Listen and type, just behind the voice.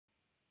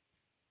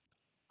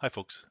Hi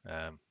folks,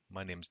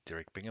 my name is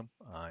Derek Bingham.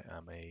 I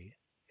am a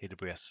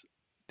AWS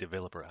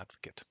developer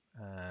advocate,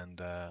 and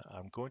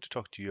I'm going to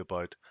talk to you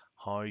about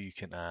how you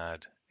can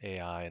add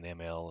AI and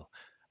ML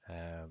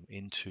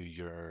into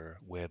your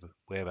web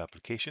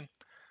application.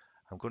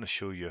 I'm going to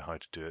show you how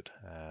to do it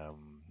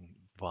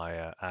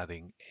via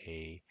adding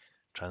a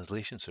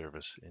translation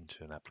service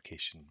into an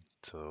application.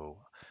 So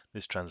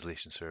this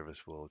translation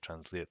service will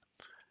translate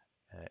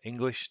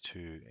English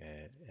to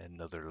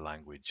another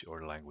language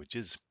or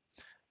languages,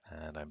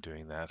 and I'm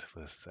doing that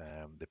with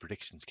the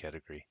predictions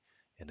category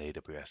in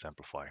AWS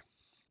Amplify.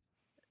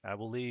 I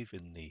will leave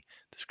in the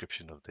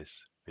description of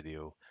this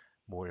video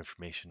more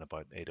information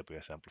about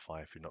AWS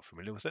Amplify if you're not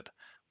familiar with it,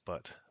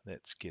 but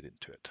let's get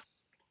into it.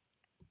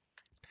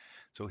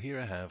 So here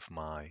I have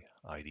my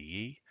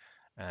IDE,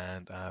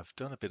 and I've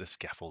done a bit of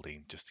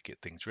scaffolding just to get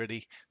things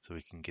ready so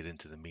we can get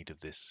into the meat of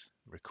this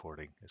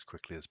recording as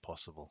quickly as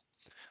possible.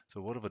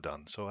 So what have I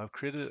done? So I've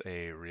created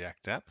a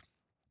React app,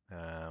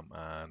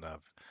 and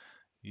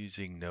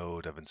using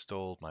Node, I've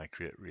installed my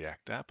Create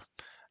React app,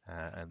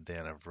 and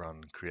then I've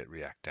run Create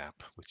React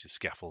app, which is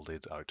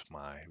scaffolded out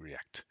my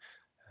React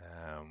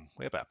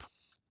web app.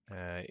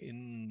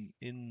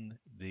 In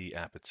the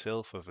app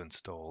itself, I've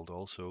installed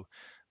also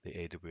the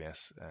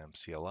AWS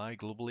CLI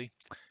globally,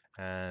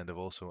 and I've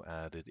also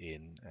added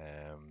in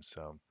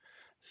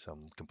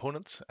some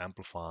components,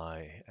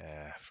 Amplify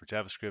for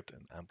JavaScript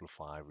and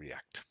Amplify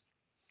React.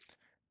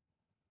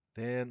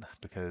 Then,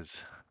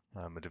 because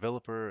I'm a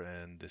developer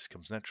and this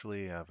comes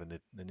naturally, I've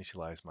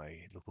initialized my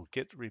local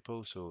Git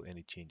repo, so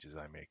any changes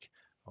I make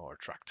are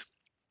tracked.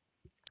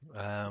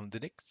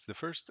 The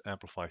first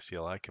Amplify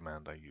CLI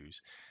command I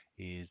use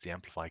is the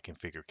Amplify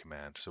configure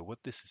command. So what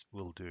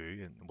will do,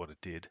 and what it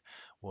did,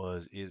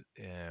 was it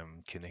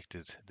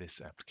connected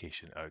this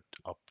application out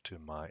up to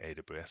my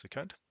AWS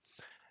account.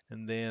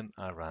 And then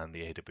I ran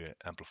the AWS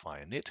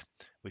Amplify init,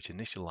 which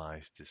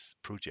initialized this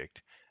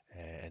project,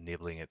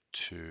 enabling it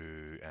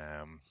to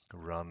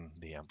run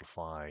the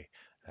Amplify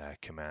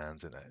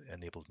commands, and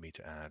enabled me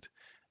to add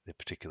the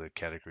particular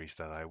categories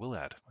that I will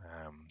add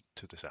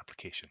to this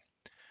application.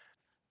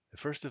 The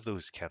first of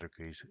those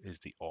categories is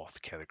the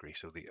Auth category.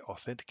 So the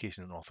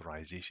authentication and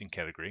authorization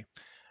category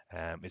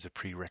is a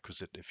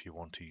prerequisite if you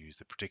want to use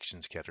the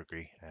predictions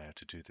category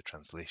to do the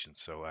translation.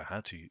 So I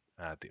had to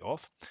add the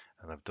auth,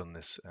 and I've done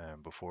this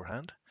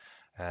beforehand.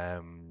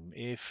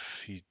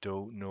 If you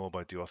don't know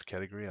about the auth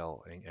category,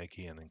 I'll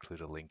again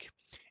include a link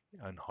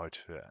on how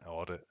to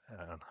audit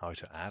and how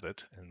to add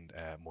it, and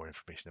more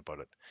information about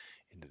it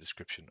in the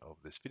description of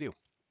this video.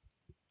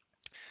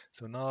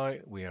 So now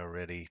we are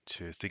ready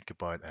to think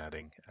about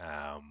adding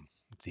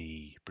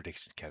the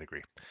predictions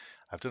category.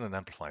 I've done an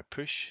Amplify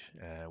push,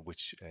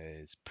 which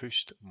has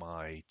pushed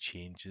my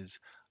changes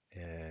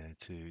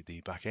to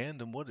the back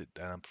end. And what an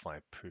Amplify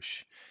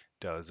push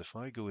does, if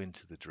I go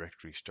into the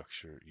directory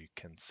structure, you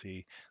can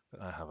see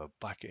that I have a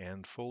back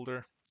end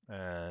folder.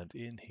 And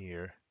in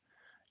here,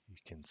 you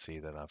can see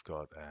that I've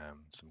got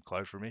some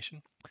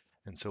CloudFormation.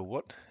 And so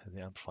what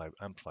the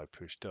Amplify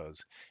push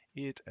does,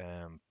 it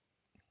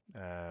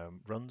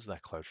runs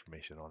that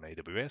CloudFormation on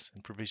AWS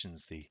and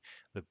provisions the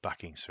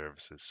backing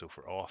services. So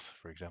for Auth,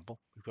 for example,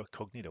 we've got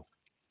Cognito.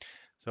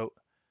 So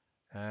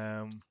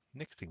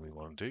next thing we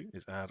want to do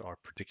is add our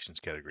predictions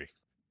category.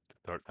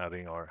 Start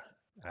adding our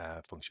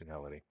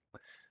functionality.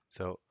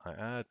 So I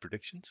add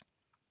predictions.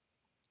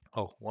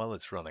 Oh, while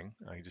it's running,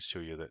 I can just show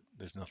you that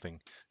there's nothing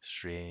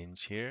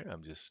strange here.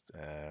 I'm just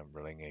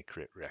running a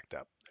Create React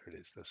app. There it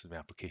is. This is my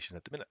application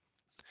at the minute.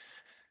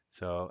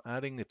 So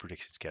adding the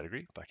predictions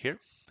category back here,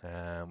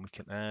 we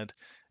can add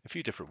a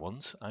few different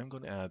ones. I'm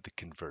going to add the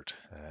convert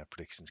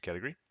predictions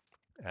category.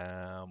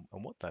 And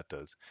what that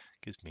does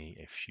gives me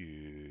a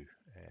few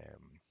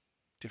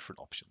different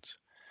options.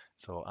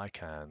 So I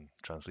can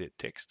translate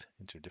text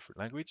into a different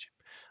language.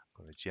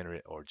 I'm going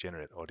to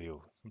generate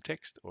audio from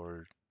text,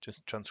 or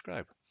just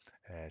transcribe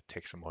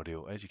text from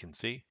audio. As you can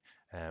see,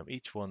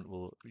 each one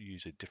will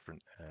use a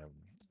different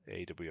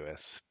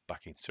AWS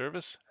backing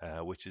service,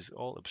 which is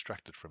all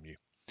abstracted from you.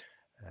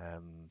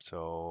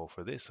 So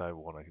for this, I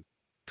want to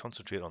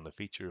concentrate on the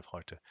feature of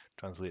how to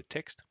translate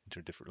text into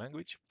a different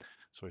language.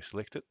 So I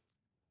select it,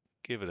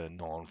 give it a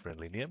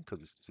non-friendly name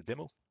because it's just a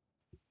demo,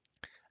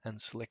 and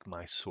select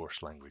my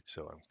source language.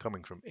 So I'm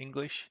coming from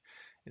English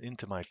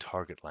into my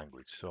target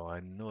language. So I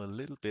know a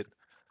little bit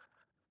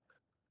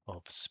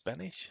of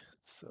Spanish.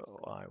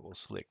 So I will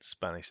select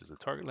Spanish as the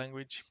target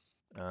language,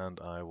 and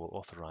I will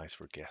authorize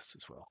for guests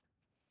as well.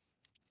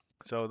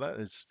 So that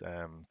is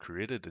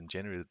created and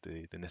generated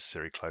the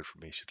necessary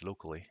CloudFormation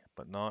locally,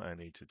 but now I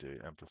need to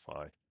do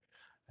Amplify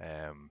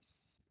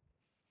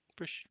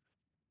push,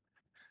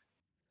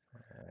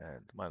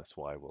 and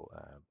 -y will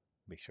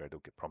make sure I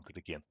don't get prompted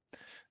again.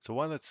 So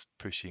while it's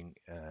pushing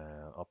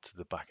up to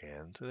the back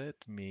end, let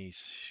me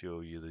show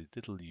you the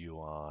little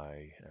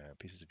UI,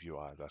 pieces of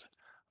UI that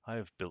I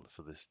have built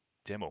for this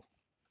demo.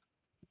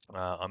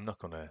 I'm not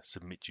going to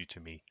submit you to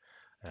me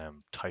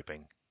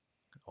typing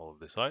all of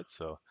this out,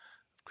 so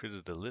I've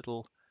created a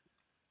little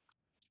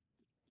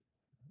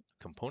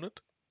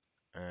component,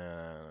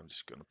 and I'm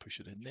just going to push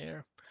it in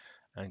there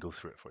and go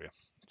through it for you.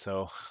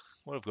 So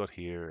what I've got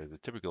here is a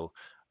typical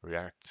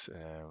React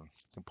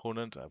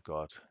component. I've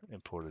got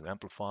imported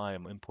Amplify.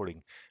 I'm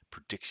importing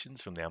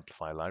predictions from the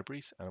Amplify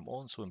libraries, and I'm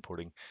also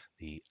importing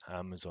the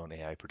Amazon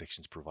AI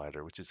Predictions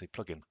Provider, which is a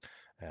plugin.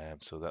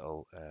 So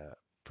that'll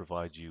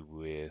provide you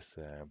with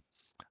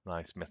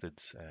nice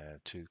methods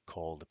to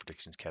call the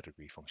predictions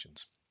category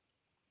functions.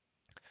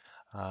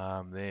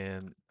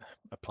 Then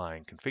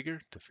applying configure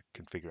to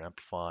configure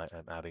Amplify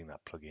and adding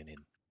that plugin in.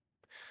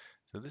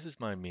 So this is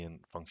my main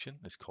function.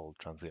 It's called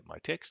translate my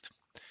text.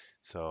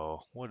 So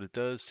what it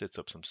does, sets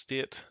up some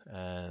state,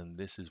 and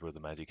this is where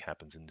the magic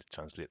happens in the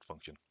translate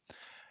function.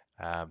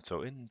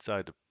 So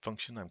inside the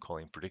function, I'm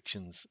calling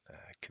predictions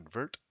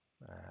convert,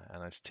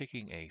 and it's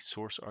taking a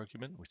source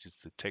argument, which is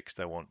the text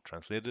I want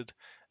translated,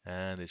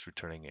 and it's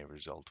returning a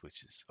result,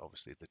 which is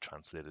obviously the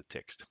translated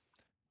text.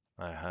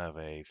 I have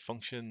a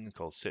function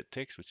called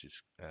setText, which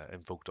is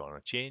invoked on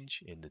a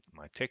change in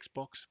my text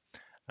box.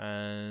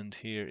 And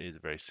here is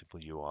a very simple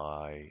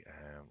UI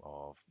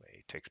of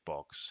a text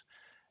box,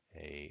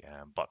 a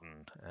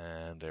button,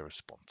 and a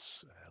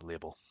response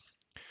label.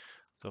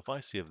 So if I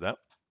save that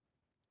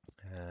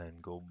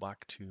and go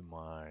back to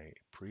my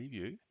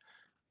preview,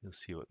 you'll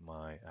see what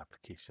my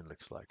application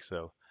looks like.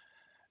 So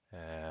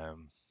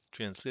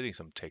translating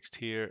some text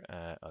here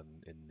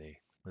in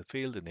the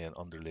field, and then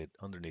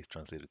underneath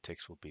translated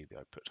text will be the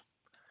output.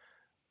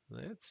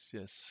 Let's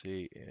just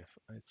see if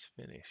it's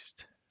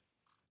finished.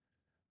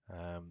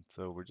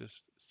 So we're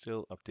just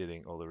still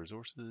updating all the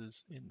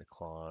resources in the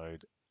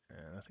cloud,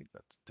 and I think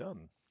that's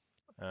done.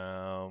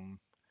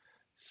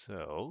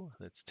 So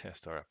let's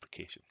test our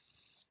application.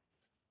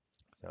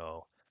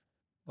 So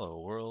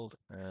hello world,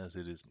 as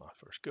it is my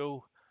first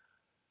go,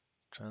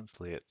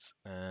 translates,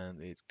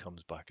 and it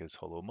comes back as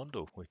Hello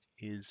Mundo, which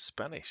is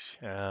Spanish.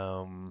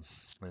 And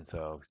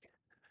so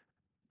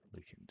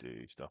we can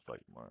do stuff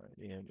like my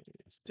name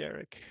is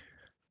Derek.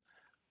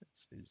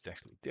 It's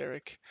actually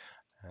Derek.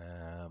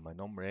 My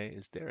nombre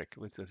is Derek,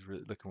 which is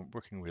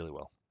working really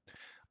well.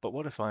 But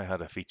what if I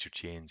had a feature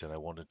change and I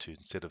wanted to,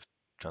 instead of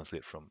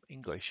translate from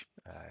English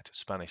to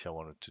Spanish, I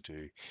wanted to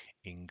do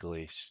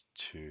English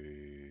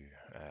to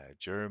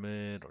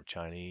German or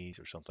Chinese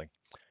or something?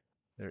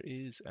 There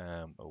is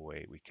a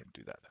way we can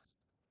do that.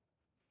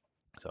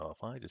 So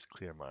if I just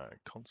clear my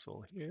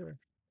console here,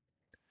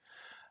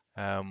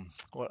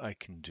 what I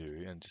can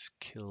do, and just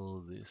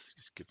kill this,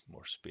 just give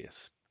more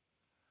space.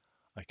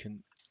 I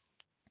can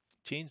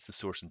change the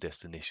source and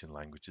destination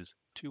languages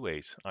two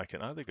ways. I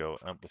can either go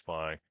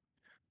amplify,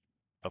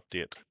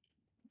 update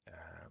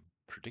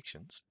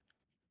predictions.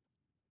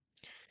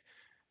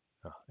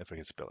 Oh, if I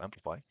can spell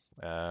amplify.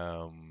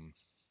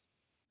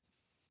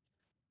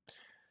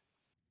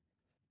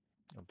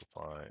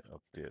 Amplify,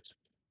 update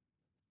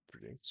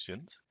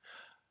predictions.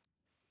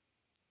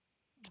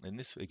 In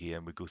this,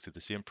 again, we go through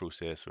the same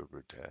process where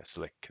we'd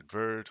select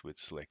convert, we'd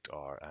select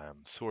our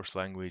source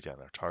language and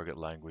our target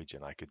language,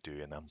 and I could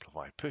do an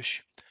amplify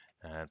push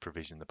and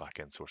provision the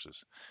backend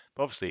sources.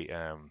 But obviously,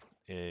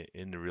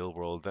 in the real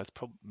world, that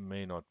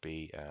may not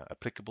be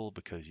applicable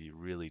because you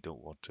really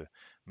don't want to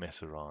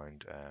mess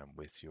around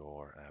with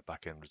your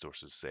backend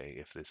resources, say,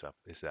 if this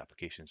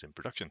application is in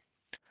production.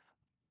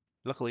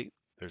 Luckily,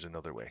 there's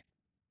another way.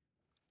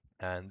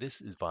 And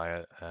this is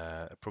via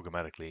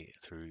programmatically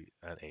through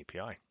an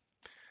API.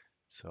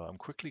 So I'm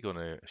quickly going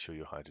to show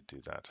you how to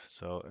do that.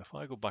 So if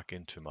I go back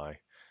into my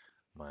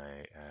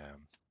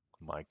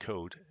my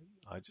code,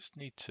 I just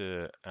need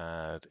to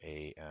add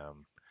a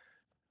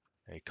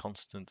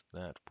constant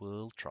that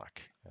will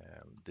track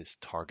this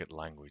target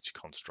language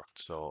construct.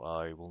 So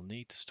I will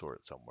need to store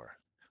it somewhere.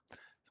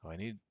 So I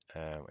need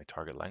a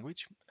target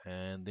language,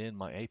 and then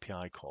my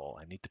API call,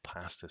 I need to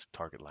pass this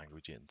target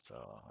language in. So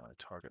I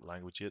target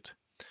language it,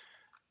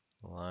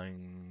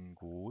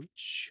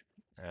 language,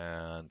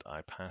 and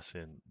I pass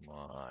in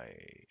my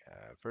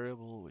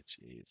variable, which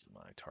is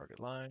my target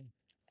line.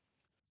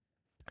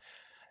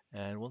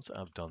 And once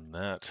I've done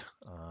that,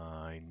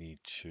 I need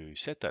to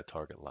set that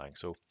target line.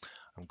 So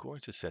I'm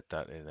going to set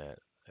that in a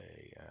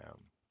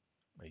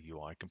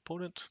UI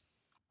component,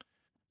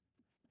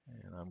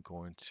 and I'm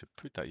going to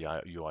put that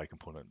UI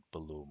component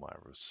below my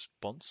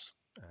response.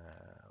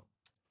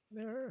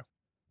 There.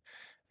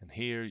 And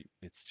here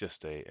it's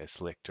just a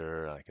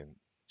selector. I can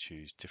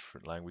choose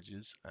different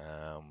languages,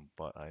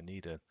 but I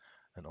need an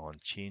on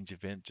change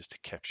event just to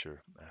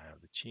capture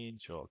the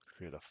change. So I'll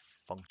create a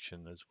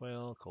function as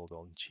well called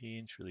on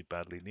change, really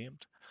badly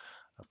named.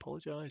 I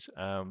apologize.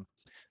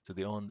 So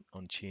the on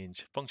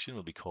change function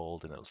will be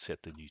called, and it'll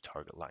set the new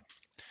target line.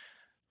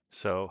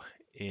 So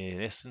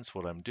in essence,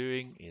 what I'm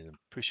doing is I'm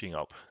pushing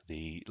up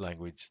the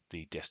language,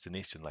 the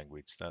destination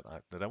language that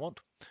I want.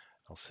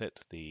 I'll set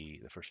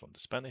the first one to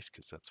Spanish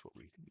because that's what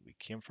we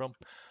came from,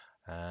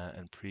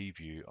 and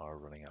preview our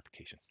running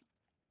application.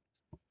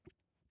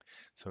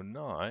 So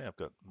now I've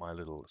got my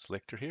little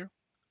selector here,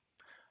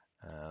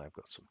 and I've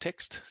got some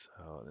text.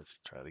 So let's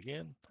try it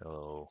again.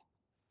 Hello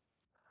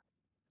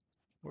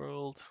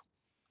world.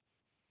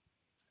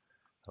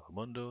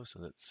 Telemundo. So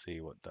let's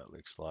see what that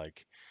looks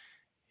like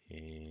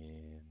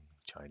in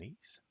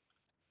Chinese.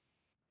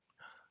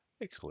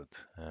 Excellent.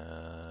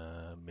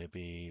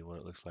 Maybe what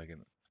it looks like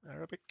in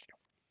Arabic.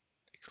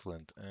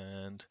 Excellent.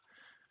 And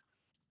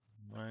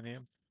my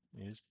name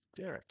is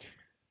Derek.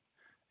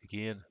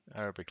 Again,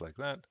 Arabic like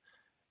that.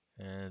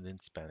 And in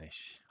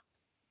Spanish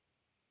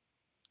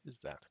is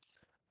that.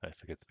 I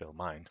forget to spell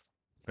mine.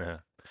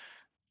 There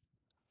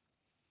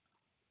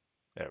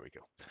we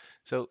go.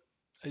 So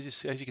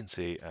as you can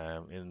see,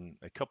 in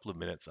a couple of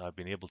minutes, I've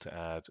been able to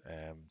add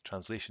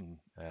translation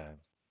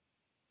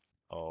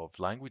of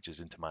languages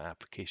into my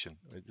application.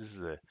 This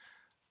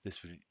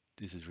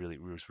this is really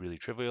was really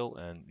trivial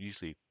and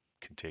usually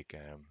can take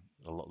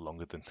a lot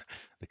longer than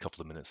the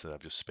couple of minutes that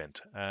I've just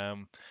spent.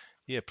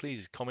 Yeah,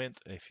 please comment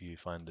if you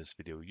find this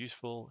video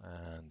useful,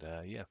 and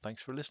yeah,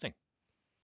 thanks for listening.